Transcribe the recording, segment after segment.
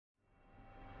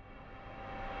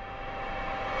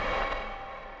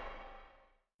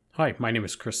Hi, my name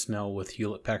is Chris Snell with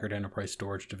Hewlett-Packard Enterprise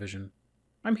Storage Division.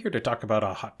 I'm here to talk about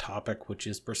a hot topic, which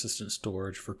is persistent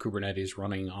storage for Kubernetes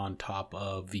running on top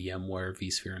of VMware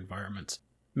vSphere environments.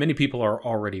 Many people are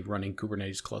already running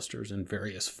Kubernetes clusters in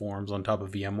various forms on top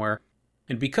of VMware,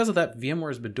 and because of that, VMware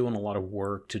has been doing a lot of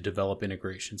work to develop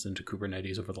integrations into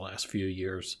Kubernetes over the last few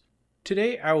years.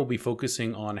 Today, I will be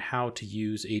focusing on how to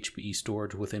use HPE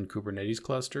storage within Kubernetes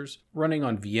clusters running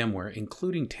on VMware,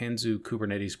 including Tanzu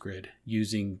Kubernetes Grid,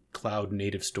 using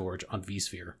cloud-native storage on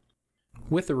vSphere.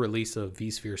 With the release of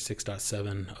vSphere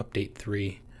 6.7 Update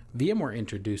 3, VMware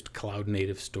introduced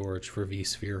cloud-native storage for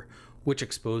vSphere, which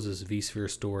exposes vSphere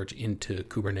storage into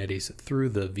Kubernetes through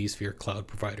the vSphere cloud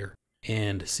provider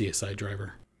and CSI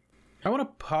Driver. I want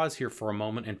to pause here for a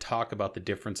moment and talk about the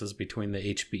differences between the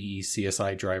HPE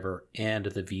CSI Driver and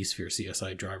the vSphere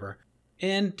CSI Driver,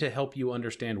 and to help you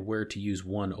understand where to use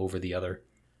one over the other.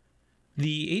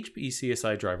 The HPE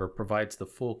CSI Driver provides the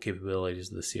full capabilities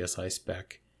of the CSI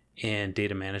spec and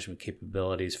data management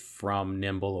capabilities from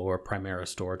Nimble or Primera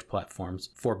storage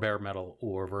platforms for bare metal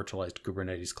or virtualized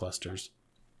Kubernetes clusters.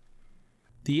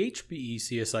 The HPE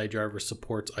CSI Driver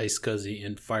supports iSCSI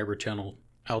and Fiber Channel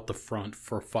out the front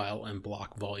for file and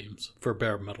block volumes for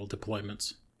bare metal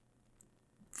deployments.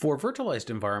 For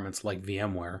virtualized environments like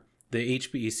VMware, the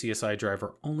HPE CSI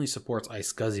Driver only supports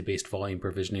iSCSI-based volume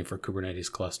provisioning for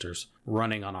Kubernetes clusters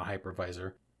running on a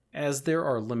hypervisor, as there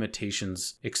are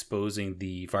limitations exposing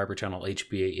the Fiber Channel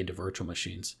HBA into virtual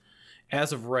machines.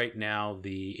 As of right now,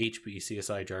 the HPE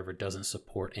CSI Driver doesn't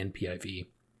support NPIV.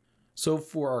 So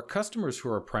for our customers who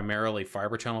are primarily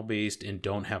Fiber Channel based and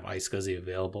don't have iSCSI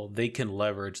available, they can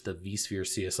leverage the vSphere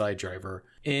CSI Driver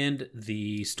and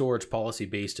the storage policy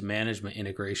based management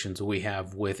integrations we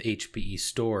have with HPE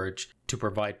Storage to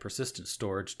provide persistent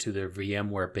storage to their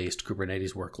VMware based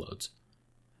Kubernetes workloads.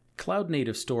 Cloud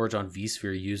native storage on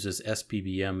vSphere uses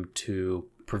SPBM to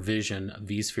provision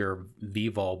vSphere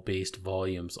vVol based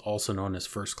volumes, also known as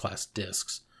first class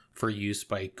disks, for use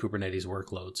by Kubernetes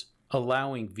workloads,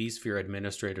 allowing vSphere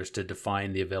administrators to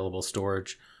define the available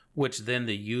storage, which then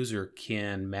the user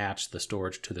can match the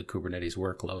storage to the Kubernetes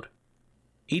workload.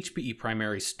 HPE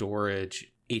Primary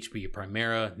Storage, HPE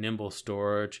Primera, Nimble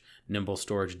Storage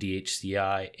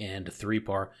DHCI, and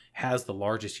 3PAR has the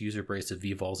largest user base of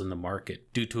vVols in the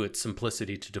market due to its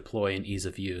simplicity to deploy and ease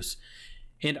of use.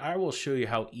 And I will show you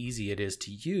how easy it is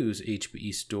to use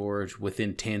HPE storage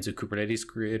within Tanzu Kubernetes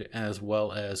Grid, as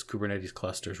well as Kubernetes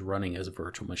clusters running as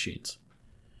virtual machines.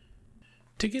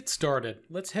 To get started,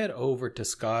 let's head over to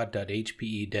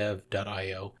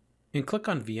scod.hpedev.io and click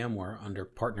on VMware under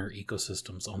Partner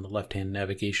Ecosystems on the left-hand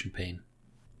navigation pane.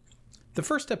 The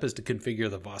first step is to configure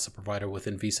the VASA provider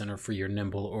within vCenter for your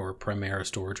Nimble or Primera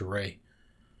storage array.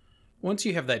 Once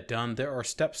you have that done, there are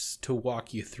steps to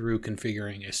walk you through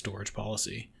configuring a storage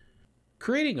policy.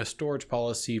 Creating a storage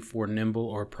policy for Nimble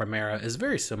or Primera is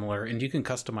very similar, and you can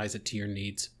customize it to your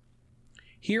needs.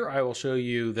 Here I will show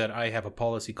you that I have a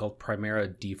policy called Primera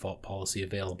Default Policy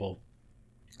available.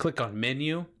 Click on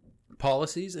Menu,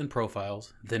 Policies and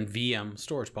Profiles, then VM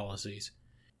Storage Policies.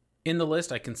 In the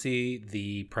list I can see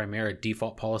the Primera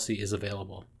Default Policy is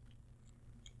available.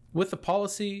 With the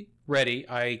policy ready,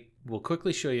 I will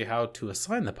quickly show you how to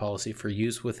assign the policy for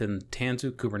use within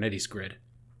Tanzu Kubernetes Grid.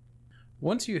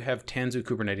 Once you have Tanzu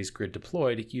Kubernetes Grid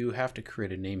deployed, you have to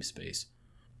create a namespace.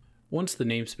 Once the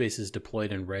namespace is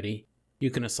deployed and ready, you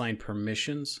can assign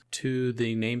permissions to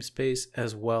the namespace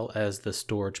as well as the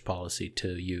storage policy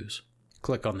to use.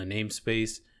 Click on the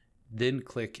namespace, then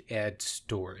click Add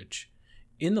Storage.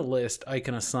 In the list, I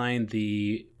can assign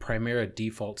the Primera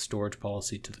Default Storage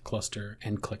Policy to the cluster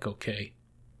and click OK.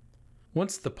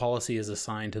 Once the policy is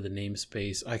assigned to the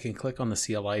namespace, I can click on the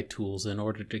CLI tools in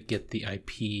order to get the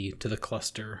IP to the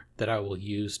cluster that I will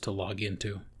use to log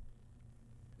into.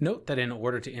 Note that in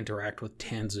order to interact with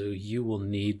Tanzu, you will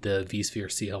need the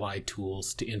vSphere CLI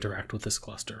tools to interact with this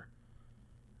cluster.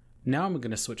 Now I'm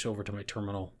going to switch over to my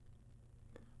terminal.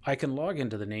 I can log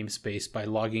into the namespace by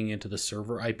logging into the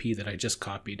server IP that I just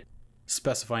copied,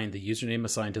 specifying the username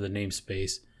assigned to the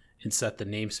namespace, and set the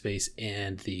namespace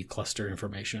and the cluster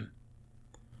information.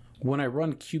 When I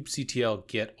run kubectl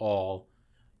get all,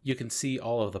 you can see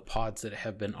all of the pods that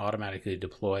have been automatically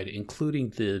deployed, including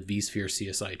the vSphere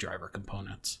CSI Driver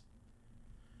components.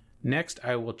 Next,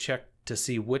 I will check to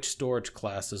see which storage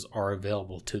classes are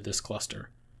available to this cluster.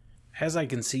 As I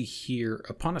can see here,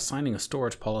 upon assigning a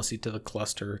storage policy to the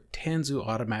cluster, Tanzu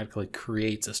automatically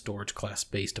creates a storage class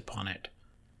based upon it.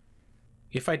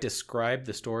 If I describe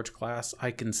the storage class,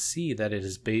 I can see that it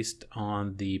is based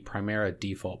on the Primera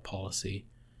default policy.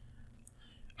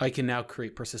 I can now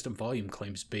create persistent volume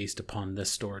claims based upon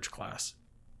this storage class.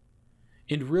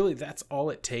 And really, that's all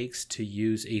it takes to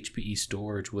use HPE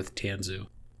Storage with Tanzu.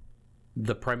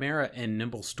 The Primera and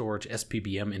Nimble storage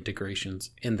SPBM integrations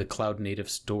and the cloud-native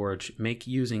storage make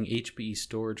using HPE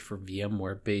Storage for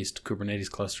VMware-based Kubernetes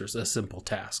clusters a simple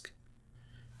task.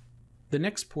 The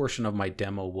next portion of my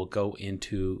demo will go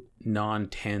into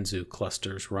non-Tanzu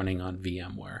clusters running on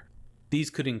VMware. These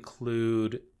could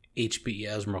include HPE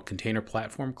Ezmeral Container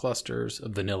Platform clusters,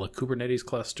 vanilla Kubernetes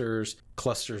clusters,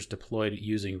 clusters deployed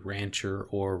using Rancher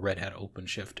or Red Hat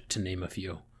OpenShift, to name a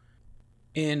few.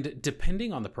 And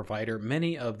depending on the provider,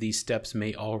 many of these steps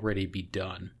may already be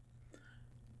done.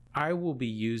 I will be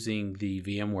using the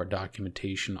VMware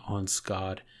documentation on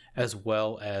SCOD, as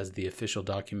well as the official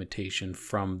documentation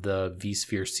from the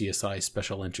vSphere CSI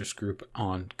Special Interest Group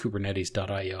on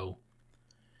Kubernetes.io.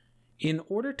 In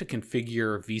order to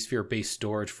configure vSphere-based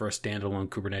storage for a standalone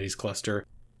Kubernetes cluster,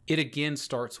 it again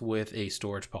starts with a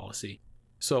storage policy.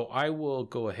 So I will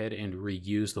go ahead and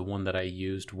reuse the one that I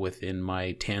used within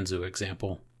my Tanzu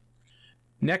example.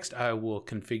 Next, I will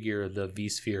configure the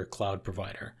vSphere cloud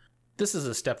provider. This is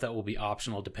a step that will be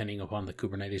optional depending upon the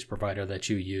Kubernetes provider that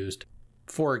you used.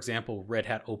 For example, Red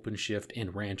Hat OpenShift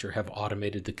and Rancher have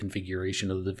automated the configuration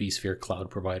of the vSphere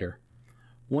cloud provider.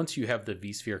 Once you have the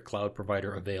vSphere cloud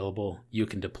provider available, you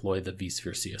can deploy the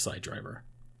vSphere CSI driver.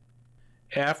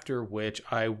 After which,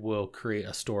 I will create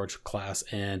a storage class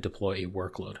and deploy a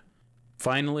workload.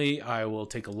 Finally, I will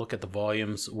take a look at the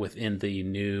volumes within the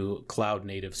new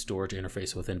cloud-native storage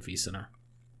interface within vCenter.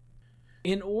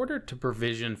 In order to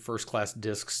provision first-class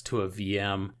disks to a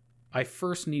VM, I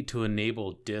first need to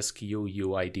enable disk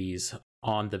UUIDs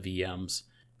on the VMs.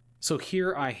 So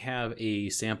here I have a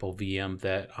sample VM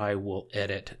that I will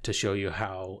edit to show you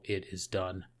how it is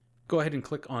done. Go ahead and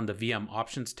click on the VM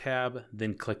Options tab,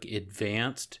 then click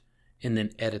Advanced, and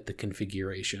then edit the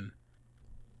configuration.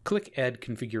 Click Add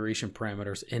Configuration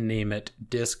Parameters and name it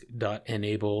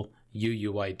disk.enable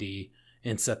UUID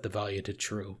and set the value to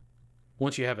true.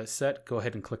 Once you have it set, go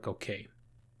ahead and click OK.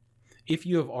 If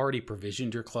you have already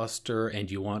provisioned your cluster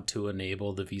and you want to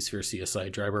enable the vSphere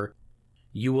CSI driver,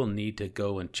 you will need to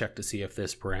go and check to see if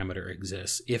this parameter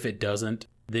exists. If it doesn't,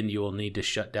 then you will need to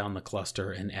shut down the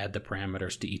cluster and add the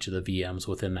parameters to each of the VMs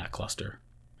within that cluster.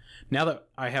 Now that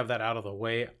I have that out of the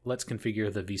way, let's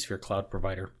configure the vSphere cloud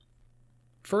provider.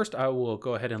 First, I will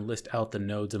go ahead and list out the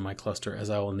nodes in my cluster as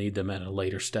I will need them at a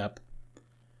later step.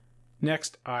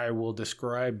 Next, I will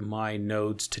describe my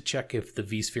nodes to check if the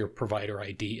vSphere provider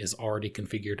ID is already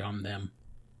configured on them.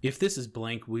 If this is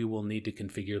blank, we will need to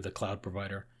configure the cloud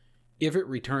provider. If it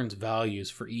returns values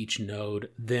for each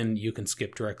node, then you can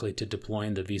skip directly to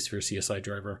deploying the vSphere CSI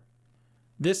driver.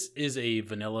 This is a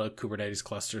vanilla Kubernetes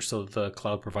cluster, so the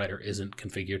cloud provider isn't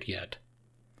configured yet.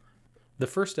 The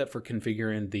first step for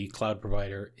configuring the cloud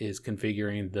provider is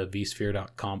configuring the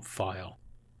vSphere.conf file.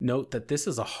 Note that this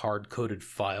is a hard-coded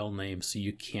file name, so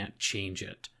you can't change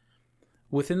it.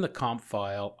 Within the conf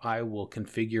file, I will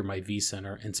configure my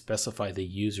vCenter and specify the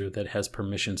user that has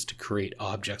permissions to create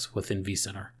objects within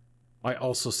vCenter. I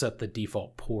also set the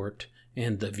default port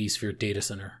and the vSphere data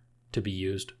center to be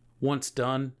used. Once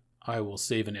done, I will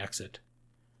save and exit.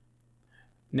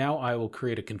 Now I will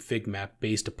create a config map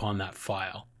based upon that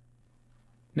file.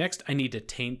 Next, I need to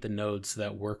taint the nodes so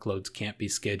that workloads can't be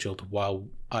scheduled while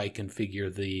I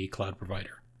configure the cloud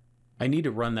provider. I need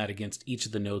to run that against each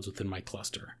of the nodes within my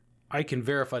cluster. I can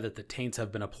verify that the taints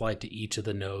have been applied to each of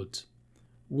the nodes.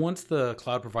 Once the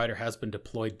cloud provider has been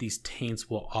deployed, these taints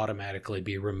will automatically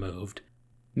be removed.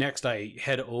 Next, I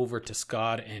head over to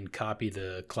SCOD and copy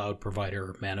the cloud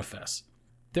provider manifests.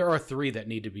 There are 3 that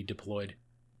need to be deployed.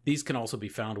 These can also be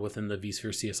found within the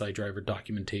vSphere CSI driver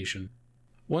documentation.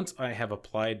 Once I have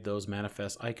applied those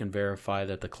manifests, I can verify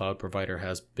that the cloud provider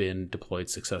has been deployed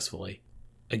successfully.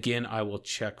 Again, I will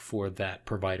check for that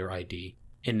provider ID,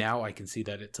 and now I can see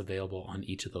that it's available on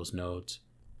each of those nodes.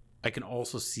 I can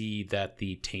also see that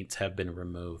the taints have been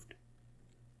removed.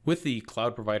 With the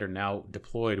cloud provider now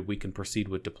deployed, we can proceed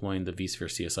with deploying the vSphere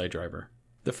CSI driver.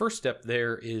 The first step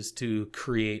there is to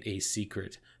create a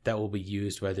secret that will be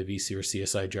used by the vSphere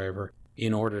CSI driver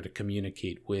in order to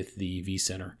communicate with the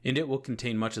vCenter, and it will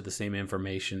contain much of the same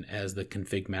information as the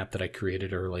config map that I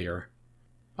created earlier.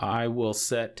 I will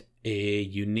set a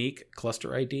unique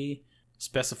cluster ID,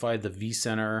 specify the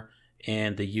vCenter,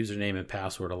 and the username and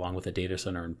password along with the data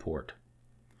center and port.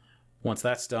 Once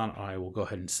that's done, I will go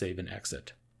ahead and save and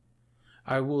exit.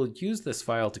 I will use this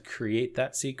file to create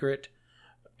that secret,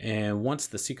 and once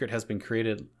the secret has been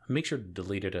created, make sure to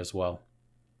delete it as well.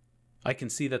 I can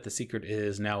see that the secret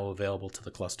is now available to the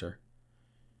cluster.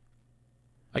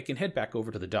 I can head back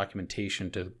over to the documentation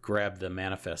to grab the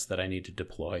manifest that I need to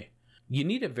deploy. You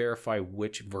need to verify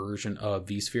which version of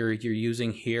vSphere you're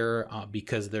using here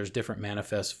because there's different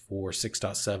manifests for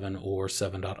 6.7 or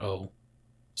 7.0.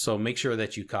 So make sure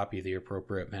that you copy the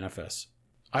appropriate manifests.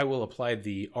 I will apply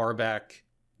the RBAC,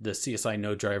 the CSI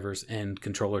node drivers, and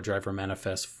controller driver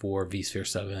manifest for vSphere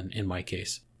 7 in my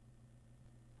case.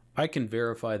 I can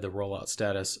verify the rollout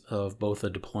status of both the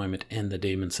deployment and the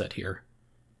daemon set here.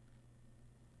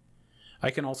 I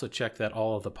can also check that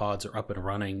all of the pods are up and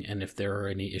running and if there are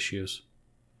any issues.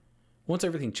 Once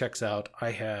everything checks out, I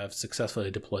have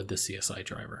successfully deployed the CSI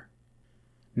driver.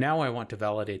 Now I want to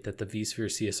validate that the vSphere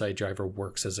CSI driver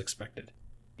works as expected.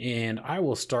 And I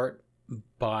will start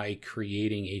by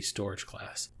creating a storage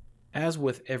class. As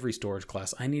with every storage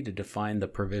class, I need to define the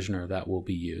provisioner that will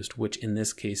be used, which in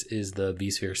this case is the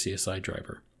vSphere CSI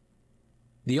driver.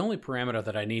 The only parameter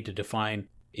that I need to define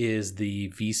is the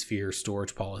vSphere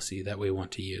storage policy that we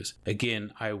want to use.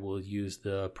 Again, I will use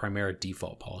the Primera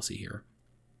default policy here.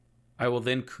 I will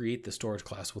then create the storage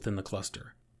class within the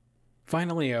cluster.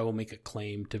 Finally, I will make a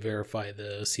claim to verify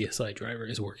the CSI driver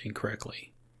is working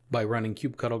correctly. By running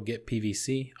kubectl get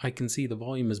pvc, I can see the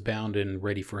volume is bound and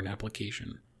ready for an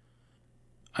application.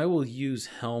 I will use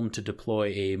Helm to deploy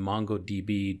a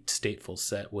MongoDB stateful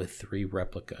set with 3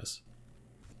 replicas.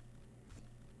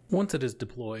 Once it is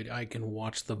deployed, I can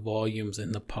watch the volumes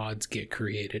in the pods get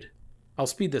created. I'll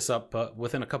speed this up, but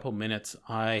within a couple minutes,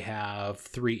 I have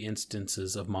 3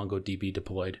 instances of MongoDB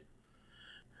deployed.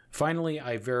 Finally,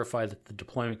 I verify that the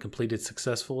deployment completed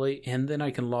successfully, and then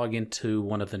I can log into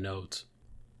one of the nodes.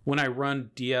 When I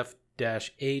run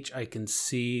df-h, I can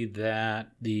see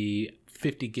that the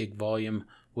 50 gig volume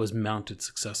was mounted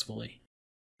successfully.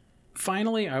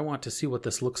 Finally, I want to see what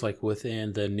this looks like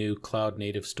within the new cloud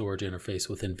native storage interface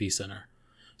within vCenter.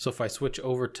 So if I switch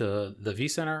over to the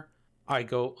vCenter, I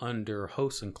go under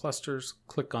hosts and clusters,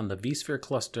 click on the vSphere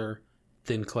cluster,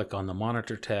 then click on the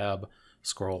monitor tab,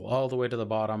 scroll all the way to the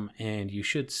bottom, and you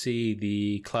should see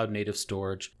the cloud native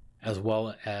storage as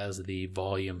well as the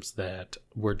volumes that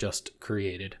were just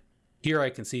created. Here I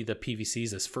can see the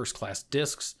PVCs as first class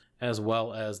disks, as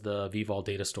well as the vVol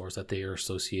data stores that they are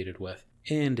associated with,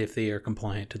 and if they are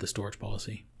compliant to the storage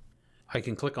policy. I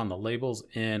can click on the labels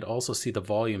and also see the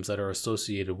volumes that are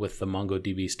associated with the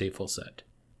MongoDB stateful set.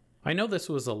 I know this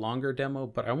was a longer demo,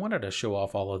 but I wanted to show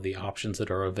off all of the options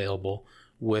that are available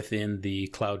within the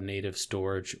cloud native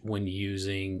storage when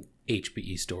using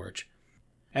HPE Storage.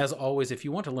 As always, if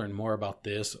you want to learn more about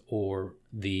this or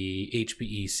the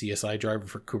HPE CSI driver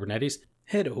for Kubernetes,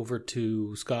 head over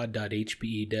to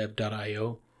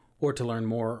scod.hpedev.io, or to learn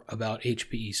more about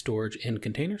HPE storage and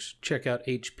containers, check out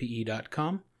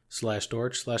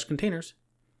hpe.com/storage/containers.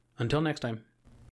 Until next time.